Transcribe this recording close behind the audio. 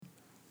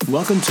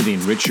Welcome to the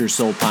Enrich Your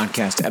Soul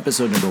podcast,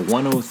 episode number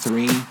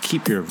 103,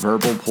 Keep Your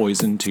Verbal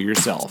Poison to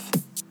Yourself.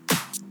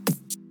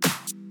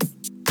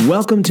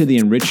 Welcome to the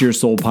Enrich Your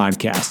Soul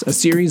podcast, a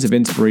series of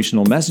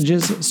inspirational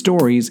messages,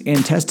 stories,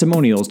 and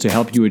testimonials to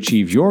help you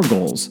achieve your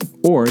goals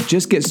or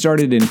just get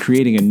started in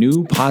creating a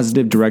new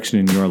positive direction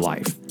in your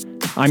life.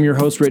 I'm your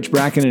host, Rich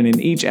Bracken, and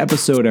in each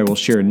episode, I will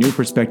share a new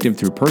perspective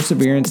through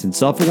perseverance and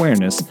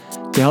self-awareness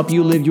to help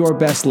you live your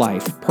best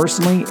life,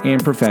 personally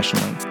and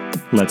professionally.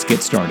 Let's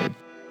get started.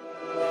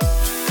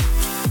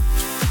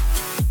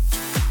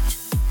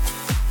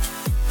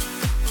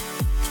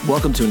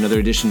 Welcome to another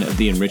edition of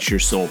the Enrich Your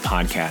Soul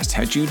podcast.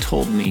 Had you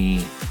told me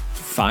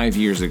 5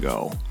 years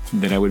ago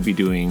that I would be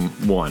doing,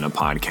 one, a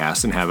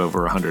podcast and have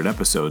over 100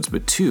 episodes,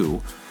 but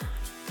two,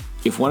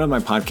 if one of my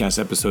podcast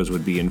episodes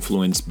would be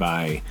influenced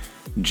by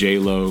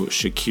J-Lo,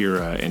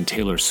 Shakira, and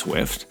Taylor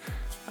Swift,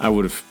 I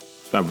would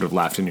have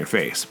laughed in your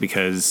face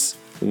because,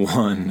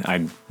 one,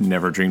 I'd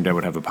never dreamed I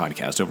would have a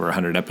podcast over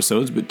 100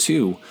 episodes, but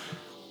two,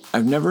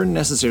 I've never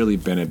necessarily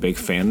been a big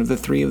fan of the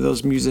three of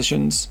those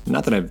musicians.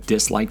 Not that I've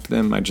disliked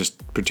them, I just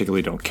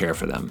particularly don't care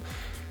for them.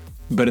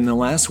 But in the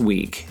last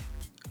week,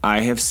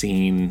 I have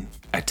seen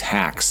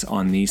attacks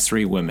on these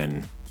three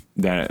women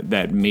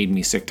that made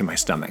me sick to my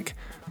stomach.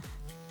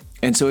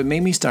 And so it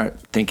made me start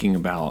thinking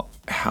about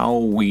how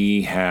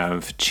we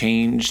have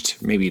changed.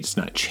 Maybe it's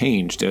not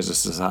changed as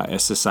a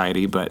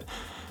society, but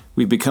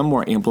we've become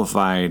more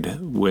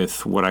amplified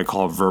with what I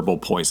call verbal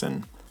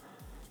poison.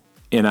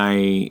 And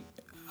I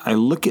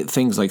look at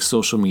things like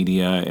social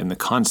media and the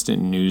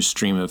constant news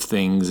stream of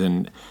things,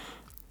 and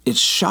it's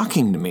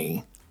shocking to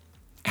me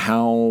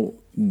how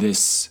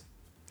this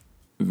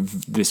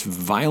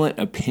violent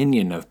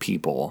opinion of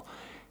people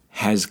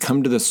has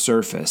come to the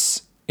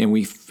surface,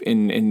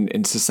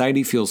 and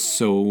society feels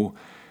so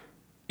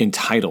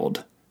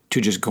entitled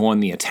to just go on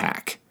the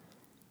attack.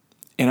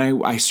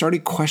 And I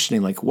started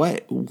questioning, like,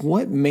 what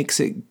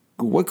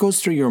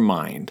goes through your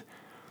mind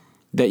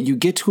that you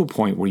get to a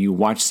point where you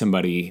watch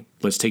somebody,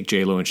 let's take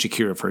J-Lo and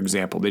Shakira, for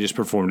example. They just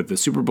performed at the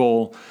Super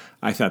Bowl.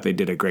 I thought they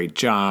did a great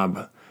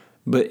job,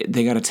 but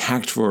they got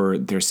attacked for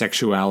their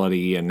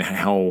sexuality and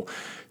how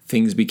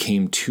things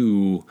became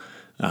too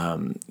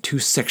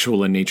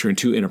sexual in nature and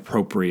too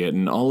inappropriate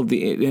and all of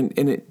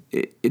the,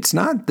 it's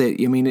not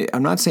that,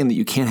 I'm not saying that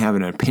you can't have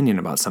an opinion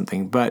about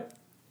something, but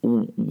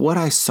what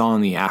I saw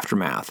in the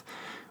aftermath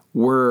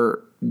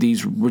were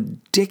these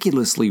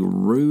ridiculously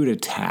rude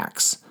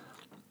attacks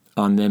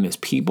on them as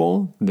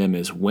people, them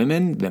as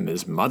women, them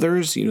as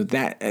mothers.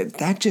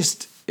 That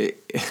just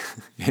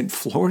it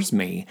floors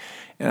me.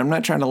 And I'm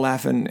not trying to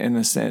laugh in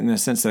a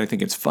sense that I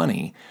think it's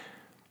funny,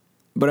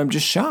 but I'm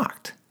just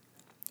shocked.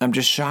 I'm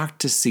just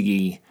shocked to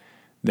see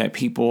that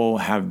people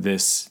have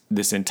this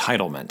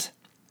entitlement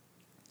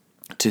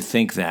to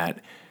think that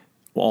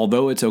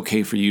although it's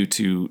okay for you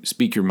to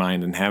speak your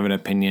mind and have an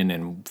opinion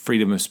and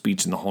freedom of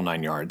speech and the whole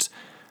nine yards,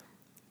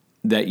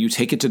 that you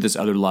take it to this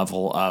other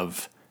level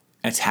of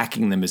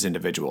attacking them as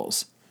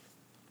individuals.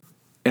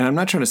 And I'm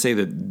not trying to say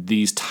that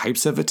these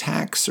types of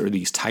attacks or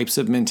these types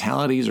of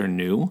mentalities are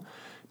new,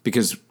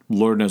 because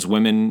Lord knows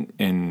women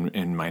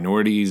and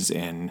minorities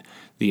and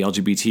the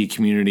LGBT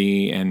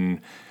community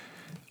and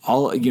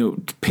all,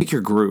 pick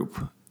your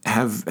group,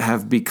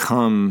 have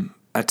become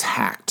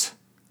attacked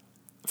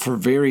for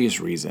various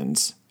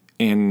reasons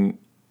and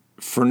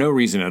for no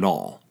reason at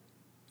all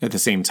at the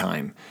same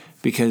time.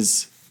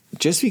 Because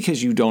just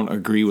because you don't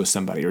agree with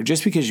somebody or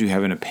just because you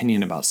have an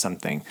opinion about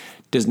something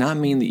does not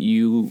mean that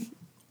you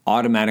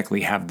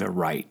automatically have the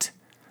right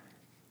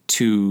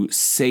to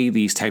say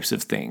these types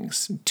of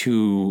things,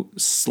 to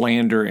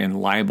slander and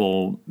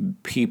libel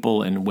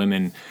people and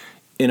women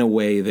in a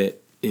way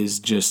that is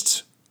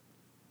just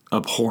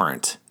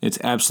abhorrent. It's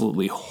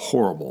absolutely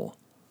horrible.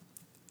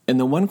 And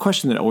the one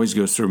question that always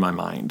goes through my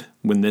mind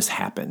when this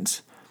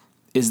happens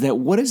is that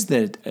what does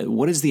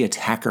the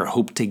attacker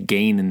hope to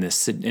gain in this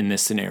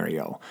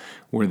scenario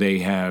where they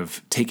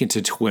have taken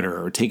to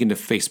Twitter or taken to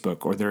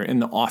Facebook or they're in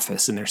the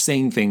office and they're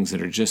saying things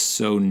that are just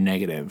so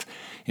negative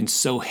and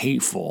so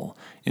hateful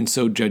and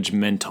so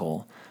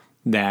judgmental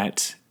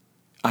that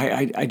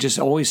I just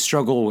always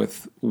struggle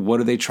with what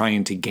are they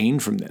trying to gain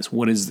from this?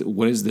 What is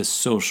the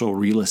social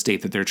real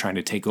estate that they're trying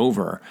to take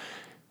over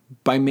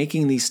by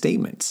making these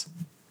statements?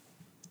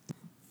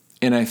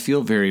 And I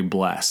feel very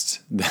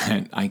blessed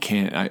that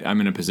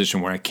I'm in a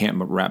position where I can't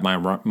wrap my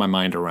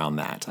mind around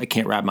that. I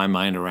can't wrap my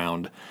mind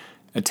around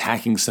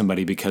attacking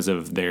somebody because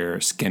of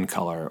their skin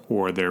color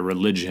or their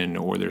religion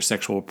or their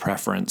sexual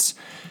preference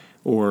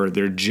or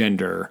their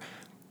gender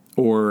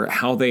or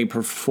how they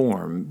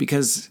perform.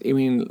 Because,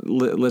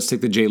 let's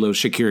take the J-Lo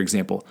Shakira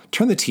example.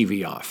 Turn the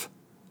TV off.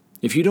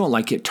 If you don't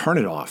like it, turn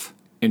it off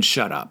and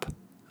shut up.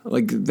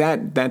 Like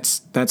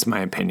that's my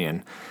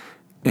opinion.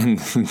 And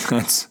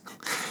that's...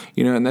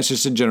 and that's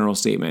just a general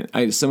statement.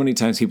 So many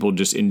times people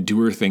just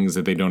endure things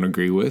that they don't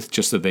agree with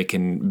just so they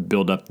can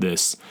build up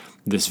this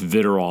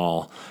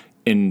vitriol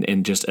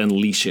and just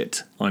unleash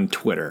it on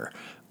Twitter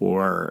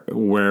or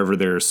wherever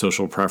their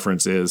social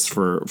preference is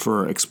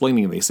for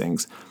explaining these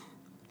things.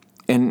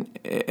 And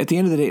at the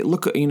end of the day,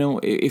 look,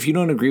 if you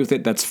don't agree with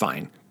it, that's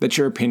fine. That's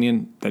your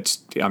opinion.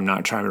 I'm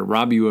not trying to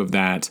rob you of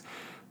that,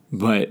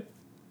 but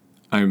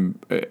I'm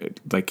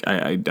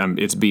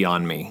it's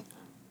beyond me.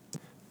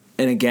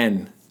 And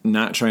again,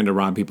 not trying to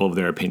rob people of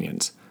their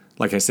opinions.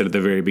 Like I said at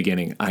the very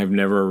beginning, I have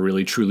never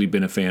really truly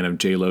been a fan of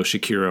J-Lo,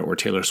 Shakira, or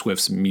Taylor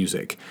Swift's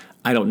music.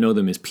 I don't know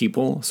them as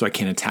people, so I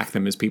can't attack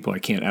them as people. I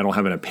don't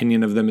have an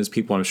opinion of them as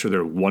people. I'm sure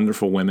they're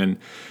wonderful women,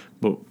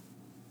 but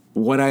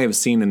what I have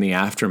seen in the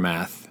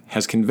aftermath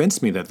has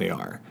convinced me that they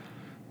are.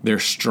 They're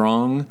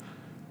strong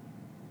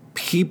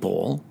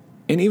people,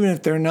 and even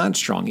if they're not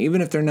strong, even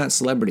if they're not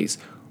celebrities,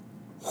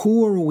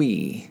 who are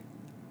we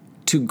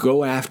to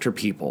go after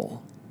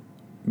people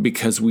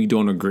because we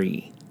don't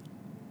agree?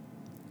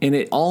 And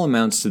it all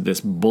amounts to this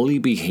bully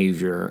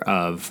behavior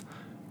of,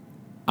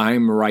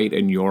 I'm right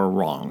and you're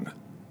wrong.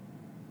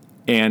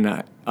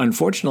 And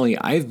unfortunately,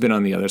 I've been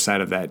on the other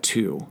side of that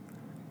too.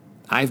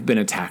 I've been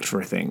attacked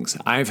for things.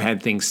 I've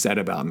had things said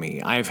about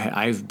me.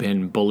 I've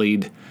been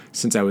bullied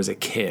since I was a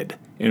kid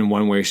in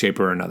one way, shape,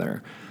 or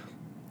another.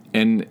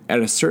 And at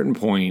a certain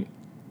point,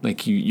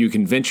 like you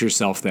convince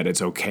yourself that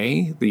it's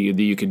okay, that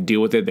you can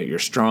deal with it, that you're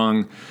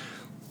strong.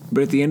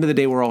 But at the end of the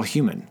day, we're all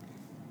human.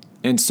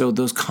 And so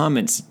those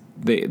comments,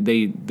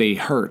 they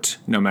hurt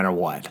no matter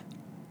what.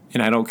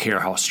 And I don't care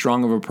how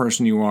strong of a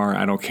person you are.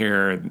 I don't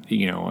care,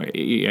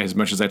 as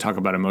much as I talk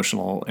about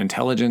emotional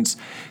intelligence,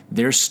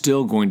 they're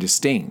still going to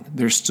sting.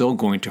 They're still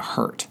going to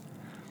hurt.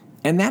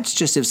 And that's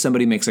just if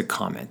somebody makes a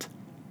comment.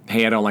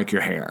 Hey, I don't like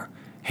your hair.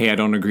 Hey, I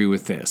don't agree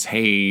with this.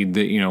 Hey,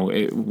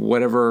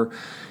 whatever,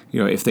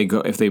 if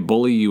they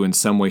bully you in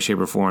some way, shape,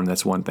 or form,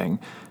 that's one thing.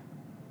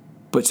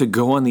 But to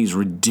go on these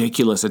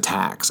ridiculous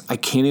attacks, I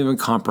can't even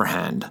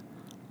comprehend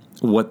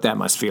what that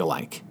must feel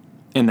like.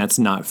 And that's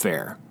not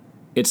fair.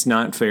 It's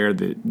not fair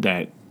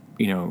that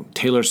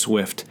Taylor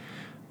Swift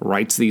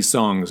writes these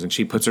songs and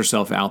she puts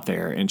herself out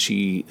there and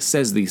she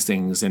says these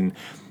things and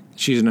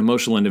she's an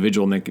emotional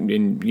individual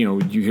and you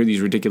hear these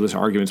ridiculous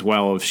arguments.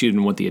 Well, if she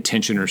didn't want the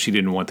attention or she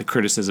didn't want the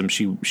criticism,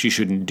 she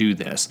shouldn't do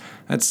this.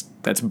 That's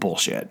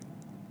bullshit.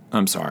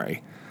 I'm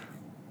sorry.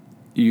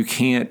 You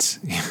can't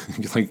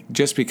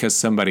just because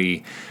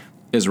somebody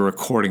is a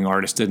recording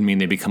artist doesn't mean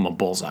they become a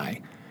bullseye.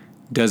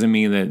 Doesn't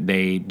mean that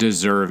they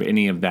deserve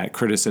any of that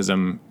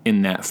criticism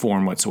in that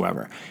form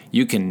whatsoever.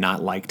 You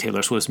cannot like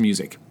Taylor Swift's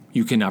music.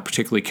 You cannot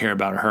particularly care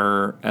about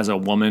her as a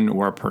woman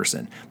or a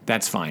person.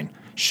 That's fine.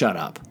 Shut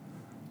up.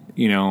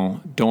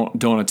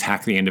 Don't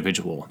attack the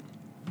individual.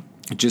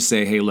 Just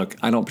say, hey, look,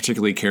 I don't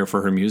particularly care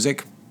for her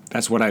music.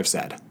 That's what I've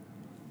said.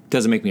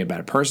 Doesn't make me a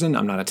bad person.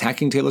 I'm not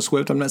attacking Taylor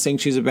Swift. I'm not saying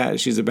she's a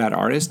bad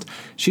artist.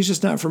 She's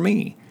just not for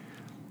me.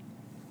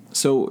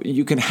 So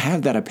you can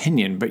have that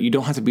opinion, but you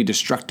don't have to be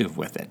destructive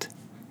with it.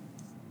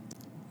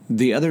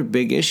 The other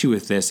big issue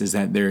with this is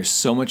that there's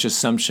so much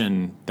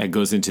assumption that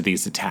goes into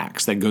these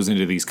attacks, that goes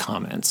into these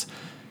comments.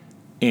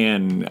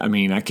 And I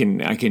mean, I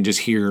can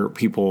just hear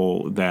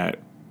people that,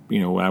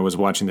 I was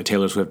watching the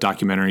Taylor Swift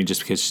documentary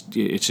just because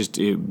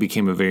it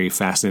became a very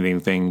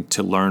fascinating thing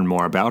to learn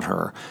more about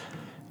her.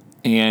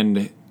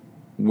 And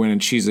when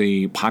she's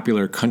a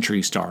popular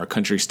country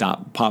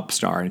pop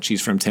star, and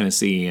she's from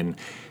Tennessee and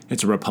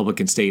it's a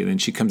Republican state, and then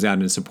she comes out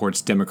and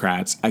supports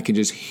Democrats, I can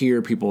just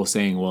hear people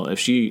saying, well, if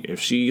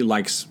she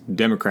likes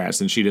Democrats,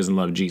 then she doesn't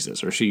love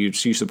Jesus, or she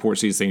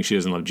supports these things, she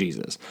doesn't love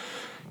Jesus.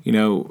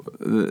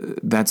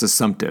 That's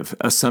assumptive.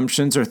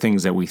 Assumptions are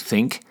things that we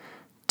think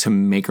to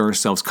make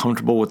ourselves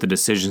comfortable with the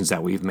decisions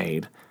that we've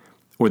made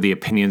or the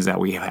opinions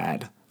that we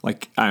had.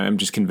 Like, I'm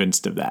just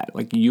convinced of that.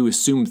 Like, you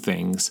assume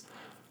things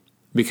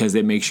because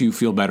it makes you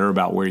feel better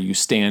about where you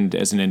stand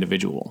as an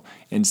individual.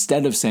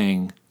 Instead of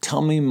saying,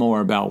 tell me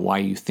more about why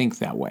you think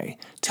that way.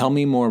 Tell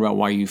me more about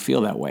why you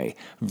feel that way,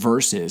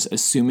 versus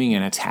assuming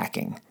and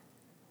attacking.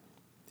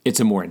 It's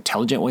a more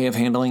intelligent way of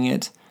handling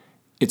it.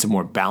 It's a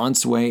more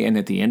balanced way. And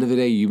at the end of the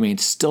day, you may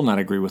still not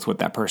agree with what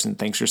that person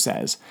thinks or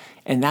says.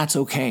 And that's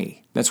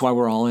okay. That's why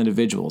we're all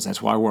individuals.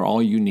 That's why we're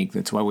all unique.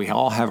 That's why we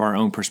all have our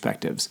own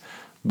perspectives.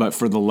 But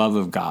for the love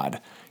of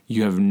God,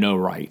 you have no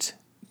right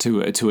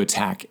to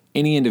attack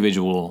any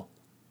individual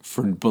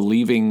for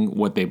believing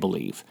what they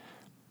believe.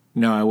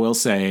 Now, I will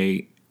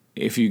say,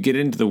 if you get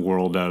into the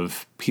world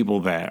of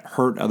people that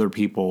hurt other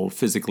people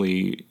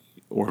physically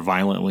or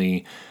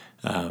violently,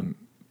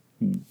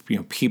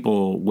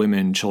 people,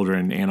 women,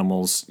 children,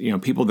 animals,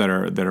 people that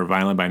are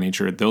violent by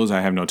nature, those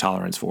I have no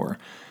tolerance for.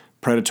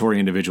 Predatory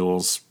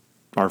individuals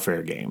are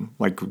fair game.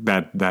 Like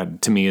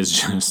that to me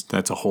is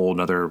that's a whole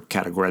nother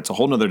category. It's a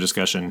whole nother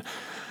discussion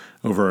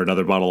over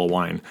another bottle of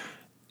wine.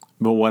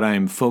 But what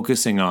I'm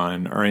focusing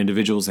on are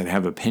individuals that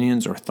have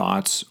opinions or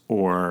thoughts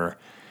or,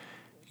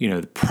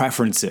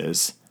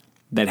 preferences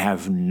that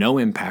have no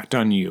impact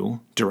on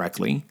you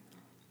directly,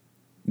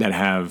 that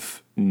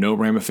have no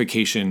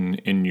ramification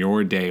in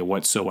your day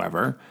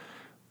whatsoever.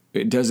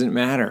 It doesn't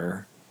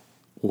matter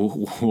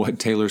what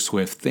Taylor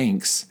Swift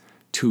thinks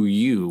to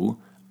you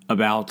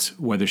about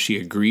whether she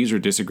agrees or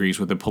disagrees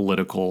with a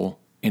political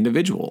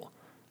individual.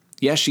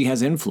 Yes, she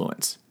has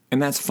influence,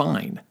 and that's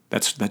fine.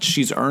 That's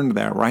she's earned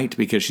that right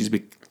because she's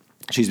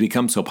She's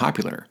become so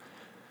popular.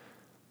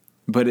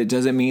 But it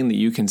doesn't mean that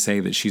you can say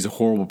that she's a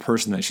horrible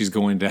person, that she's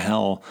going to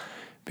hell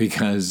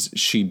because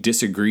she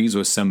disagrees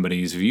with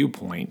somebody's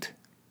viewpoint,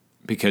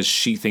 because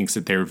she thinks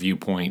that their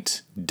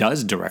viewpoint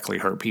does directly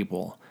hurt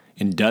people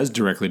and does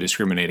directly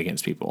discriminate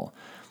against people.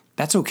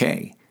 That's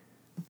okay.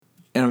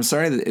 And I'm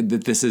sorry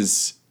that this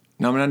is,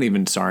 no, I'm not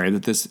even sorry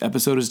that this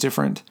episode is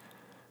different.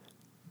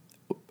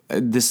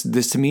 This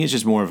to me is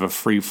just more of a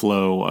free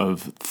flow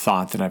of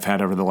thought that I've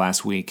had over the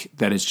last week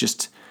that is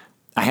just,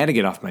 I had to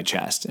get off my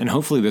chest. And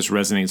hopefully this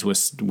resonates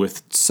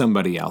with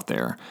somebody out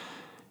there.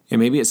 And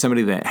maybe it's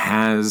somebody that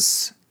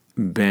has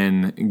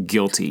been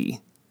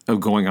guilty of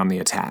going on the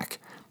attack,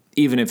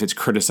 even if it's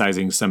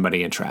criticizing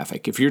somebody in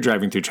traffic. If you're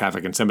driving through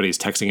traffic and somebody's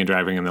texting and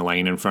driving in the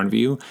lane in front of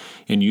you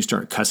and you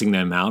start cussing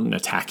them out and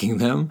attacking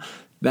them,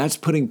 that's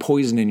putting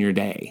poison in your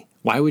day.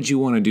 Why would you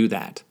want to do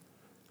that?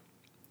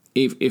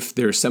 If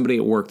there's somebody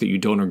at work that you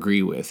don't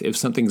agree with, if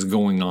something's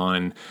going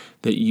on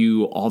that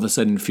you all of a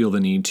sudden feel the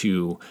need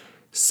to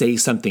say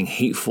something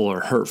hateful or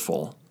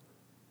hurtful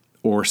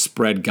or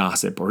spread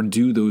gossip or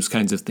do those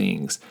kinds of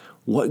things,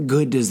 what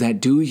good does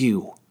that do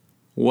you?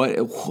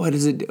 What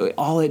is it?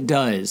 All it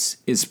does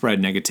is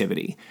spread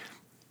negativity.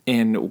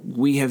 And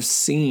we have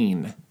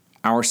seen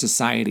our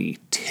society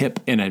tip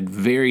in a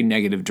very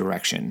negative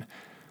direction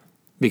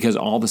because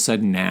all of a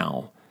sudden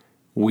now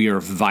we are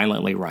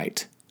violently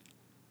right.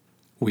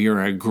 We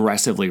are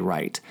aggressively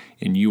right,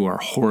 and you are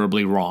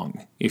horribly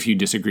wrong if you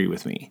disagree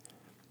with me.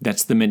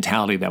 That's the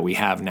mentality that we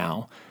have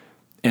now,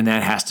 and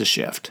that has to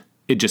shift.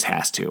 It just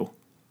has to.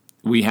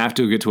 We have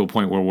to get to a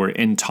point where we're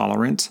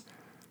intolerant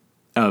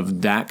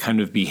of that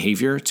kind of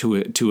behavior to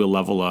a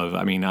level of,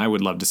 I mean, I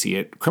would love to see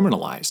it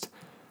criminalized.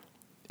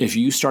 If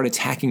you start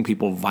attacking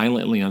people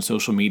violently on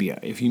social media,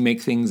 if you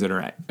make things that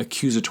are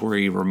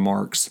accusatory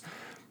remarks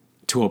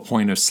to a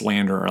point of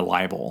slander or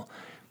libel,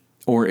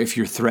 or if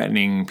you're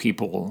threatening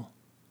people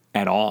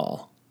at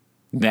all,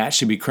 that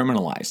should be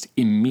criminalized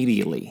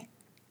immediately,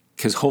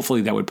 because hopefully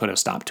that would put a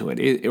stop to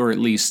it, or at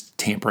least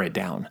tamper it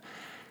down,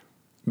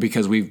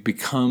 because we've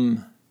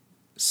become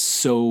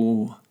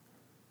so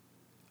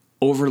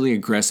overly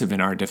aggressive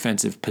in our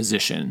defensive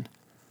position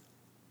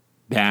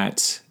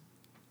that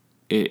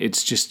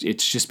it's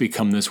just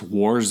become this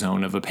war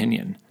zone of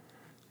opinion.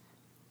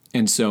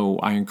 And so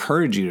I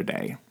encourage you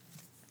today,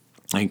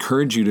 I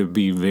encourage you to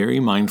be very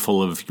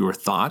mindful of your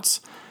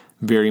thoughts,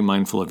 very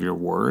mindful of your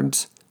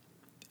words,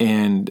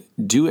 and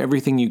do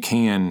everything you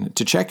can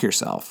to check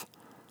yourself.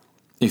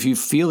 If you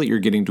feel that you're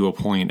getting to a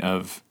point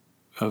of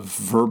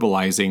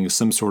verbalizing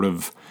some sort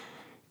of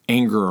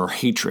anger or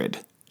hatred,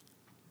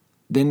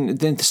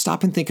 then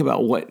stop and think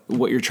about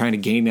what you're trying to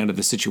gain out of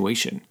the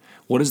situation.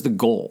 What is the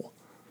goal?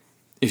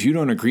 If you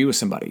don't agree with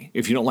somebody,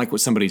 if you don't like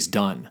what somebody's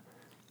done,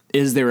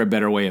 is there a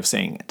better way of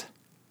saying it?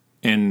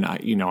 And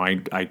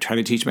I try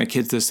to teach my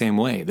kids the same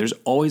way. There's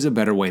always a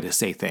better way to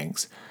say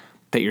things,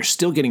 that you're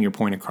still getting your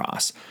point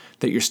across,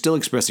 that you're still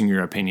expressing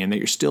your opinion, that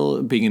you're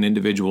still being an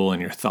individual in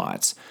your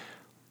thoughts,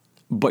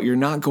 but you're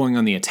not going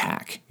on the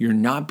attack. You're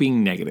not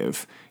being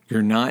negative.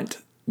 You're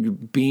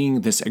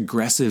being this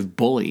aggressive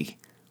bully.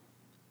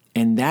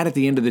 And that, at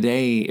the end of the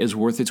day, is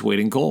worth its weight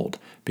in gold,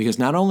 because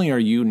not only are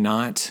you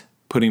not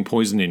putting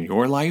poison in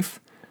your life,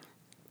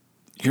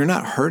 you're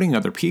not hurting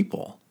other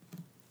people.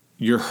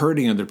 You're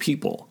hurting other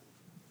people,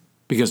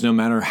 because no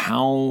matter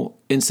how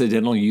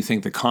incidental you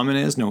think the comment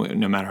is, no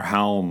matter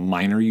how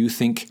minor you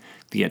think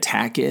the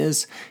attack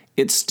is,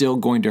 it's still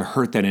going to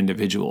hurt that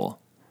individual.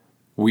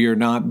 We are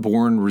not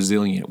born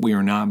resilient. We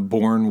are not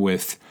born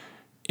with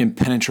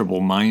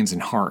impenetrable minds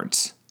and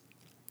hearts.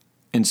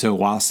 And so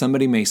while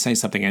somebody may say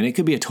something, and it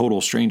could be a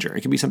total stranger, it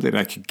could be something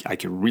that I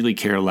could really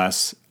care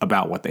less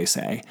about what they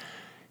say,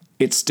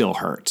 it still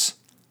hurts.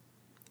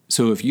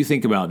 So if you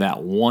think about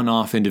that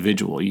one-off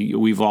individual,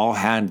 we've all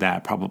had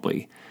that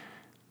probably,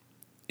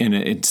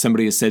 and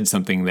somebody has said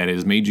something that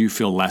has made you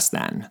feel less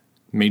than,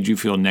 made you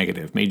feel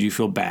negative, made you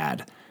feel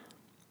bad,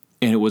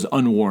 and it was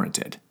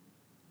unwarranted.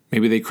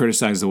 Maybe they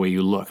criticized the way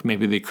you look.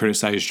 Maybe they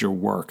criticized your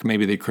work.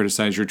 Maybe they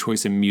criticized your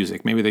choice in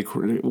music. Maybe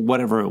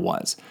whatever it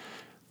was.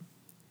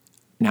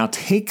 Now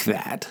take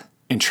that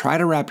and try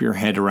to wrap your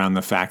head around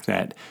the fact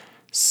that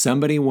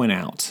somebody went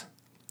out,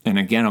 and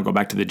again, I'll go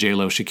back to the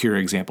J-Lo Shakira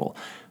example.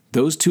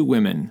 Those two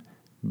women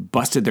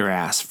busted their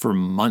ass for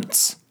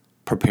months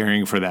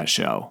preparing for that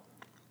show.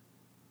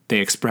 They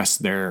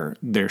expressed their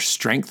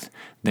strength.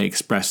 They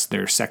expressed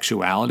their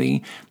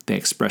sexuality. They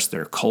expressed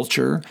their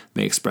culture.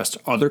 They expressed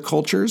other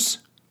cultures.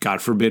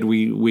 God forbid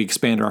we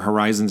expand our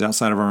horizons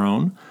outside of our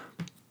own.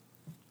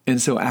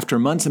 And so after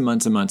months and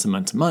months and months and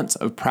months and months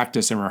of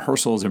practice and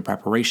rehearsals and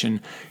preparation,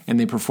 and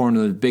they performed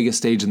on the biggest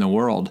stage in the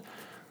world,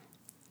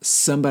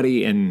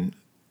 somebody in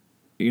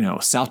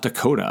South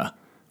Dakota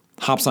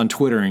hops on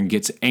Twitter and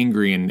gets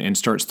angry and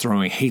starts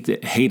throwing hate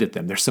at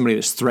them. There's somebody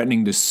that's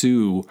threatening to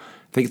sue,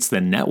 I think it's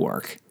the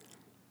network,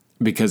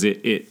 because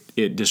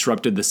it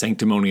disrupted the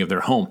sanctimony of their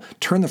home.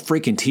 Turn the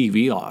freaking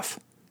TV off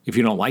if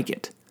you don't like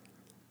it.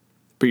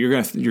 But you're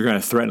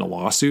gonna threaten a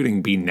lawsuit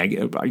and be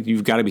negative.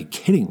 You've got to be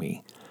kidding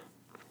me.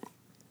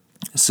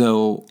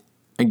 So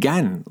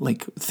Again,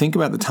 like think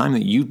about the time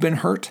that you've been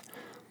hurt,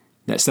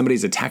 that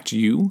somebody's attacked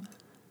you,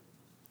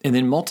 and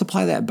then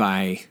multiply that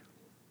by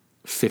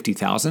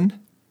 50,000,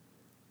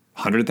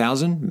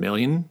 100,000,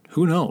 million,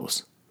 who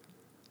knows?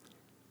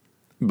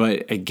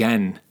 But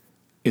again,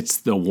 it's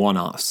the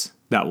one-offs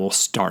that will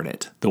start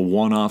it. The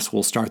one-offs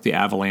will start the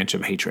avalanche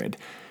of hatred,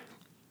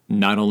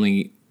 not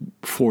only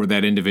for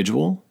that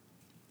individual,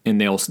 and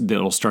they'll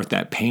start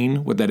that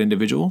pain with that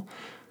individual.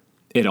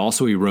 It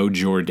also erodes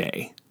your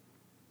day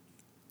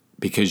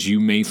because you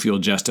may feel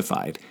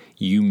justified.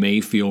 You may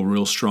feel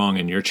real strong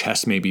and your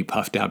chest may be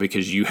puffed out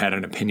because you had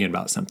an opinion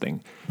about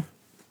something.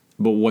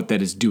 But what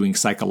that is doing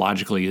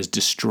psychologically is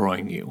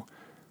destroying you.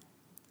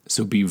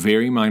 So be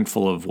very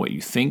mindful of what you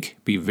think.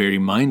 Be very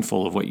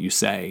mindful of what you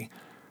say.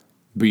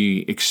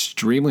 Be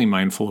extremely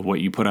mindful of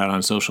what you put out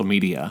on social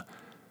media.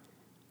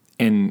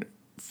 And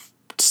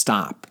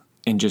stop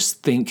and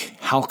just think,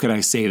 how could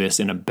I say this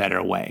in a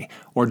better way?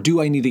 Or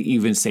do I need to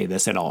even say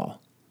this at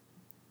all?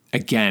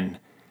 Again,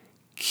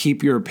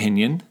 keep your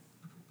opinion.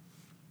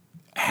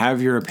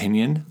 Have your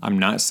opinion. I'm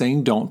not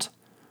saying don't,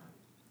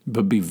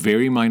 but be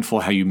very mindful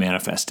how you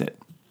manifest it.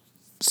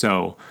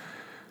 So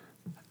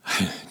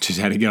just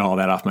had to get all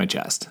that off my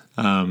chest.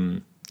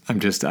 I'm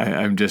just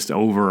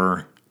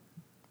over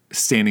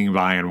standing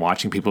by and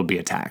watching people be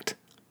attacked.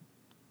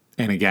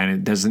 And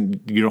again,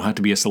 you don't have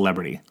to be a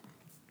celebrity.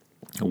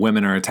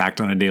 Women are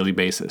attacked on a daily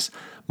basis.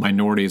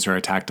 Minorities are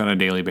attacked on a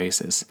daily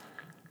basis.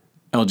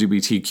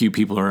 LGBTQ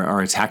people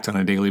are attacked on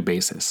a daily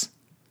basis.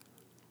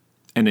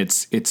 And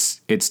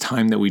it's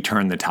time that we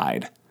turn the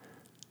tide.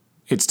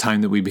 It's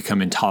time that we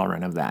become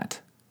intolerant of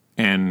that.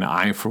 And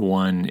I, for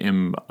one,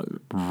 am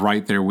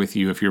right there with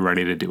you if you're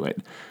ready to do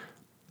it.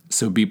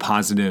 So be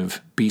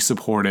positive, be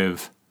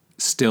supportive.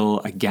 Still,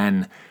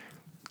 again,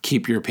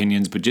 keep your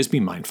opinions, but just be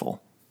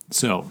mindful.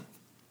 So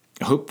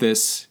I hope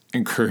this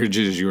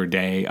encourages your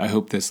day. I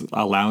hope this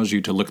allows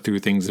you to look through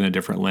things in a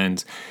different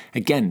lens.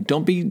 Again,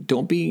 don't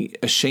be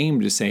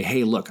ashamed to say,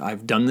 hey, look,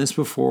 I've done this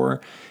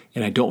before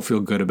and I don't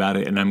feel good about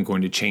it and I'm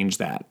going to change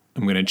that.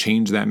 I'm going to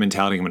change that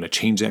mentality. I'm going to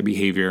change that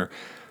behavior.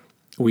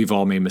 We've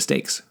all made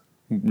mistakes.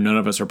 None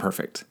of us are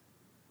perfect.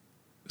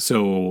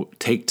 So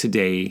take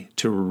today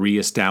to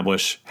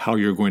reestablish how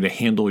you're going to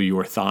handle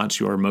your thoughts,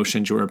 your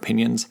emotions, your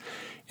opinions,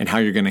 and how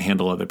you're going to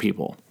handle other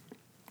people.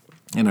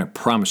 And I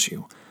promise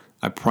you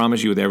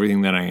with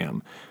everything that I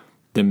am,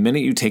 the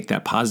minute you take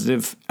that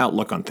positive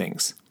outlook on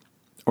things,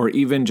 or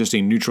even just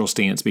a neutral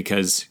stance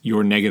because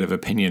your negative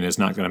opinion is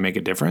not going to make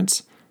a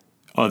difference,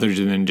 other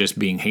than just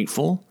being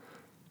hateful,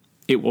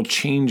 it will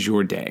change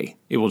your day.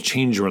 It will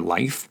change your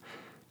life,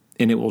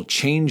 and it will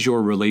change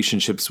your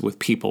relationships with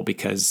people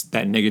because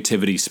that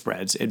negativity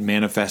spreads. It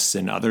manifests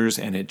in others,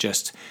 and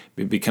it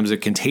becomes a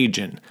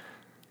contagion.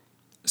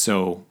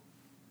 So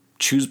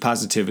choose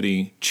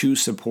positivity,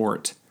 choose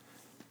support.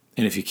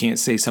 And if you can't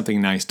say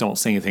something nice, don't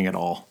say anything at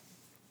all.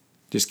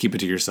 Just keep it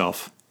to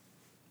yourself.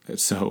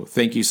 So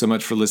thank you so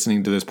much for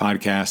listening to this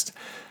podcast.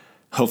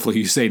 Hopefully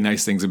you say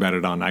nice things about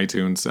it on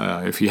iTunes.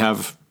 If you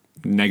have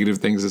negative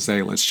things to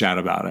say, let's chat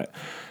about it.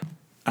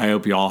 I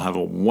hope you all have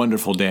a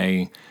wonderful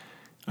day.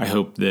 I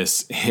hope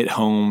this hit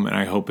home, and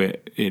I hope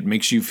it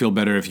makes you feel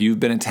better. If you've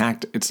been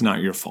attacked, it's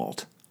not your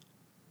fault.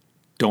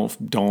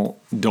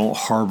 Don't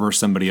harbor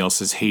somebody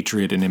else's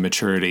hatred and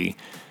immaturity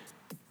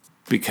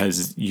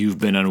because you've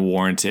been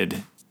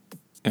unwarranted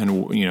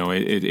and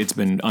it's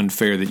been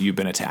unfair that you've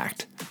been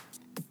attacked.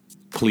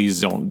 Please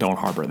don't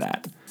harbor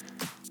that.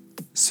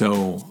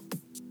 So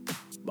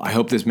I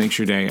hope this makes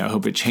your day. I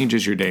hope it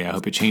changes your day. I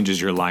hope it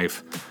changes your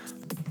life.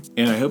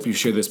 And I hope you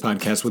share this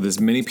podcast with as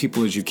many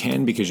people as you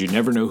can because you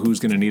never know who's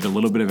going to need a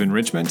little bit of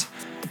enrichment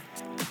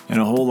and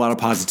a whole lot of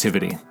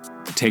positivity.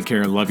 Take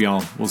care. Love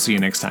y'all. We'll see you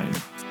next time.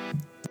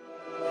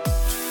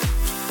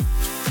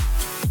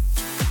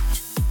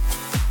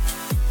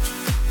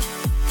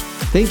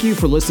 Thank you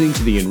for listening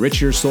to the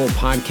Enrich Your Soul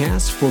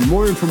podcast. For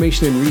more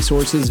information and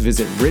resources,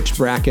 visit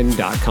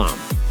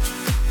richbracken.com.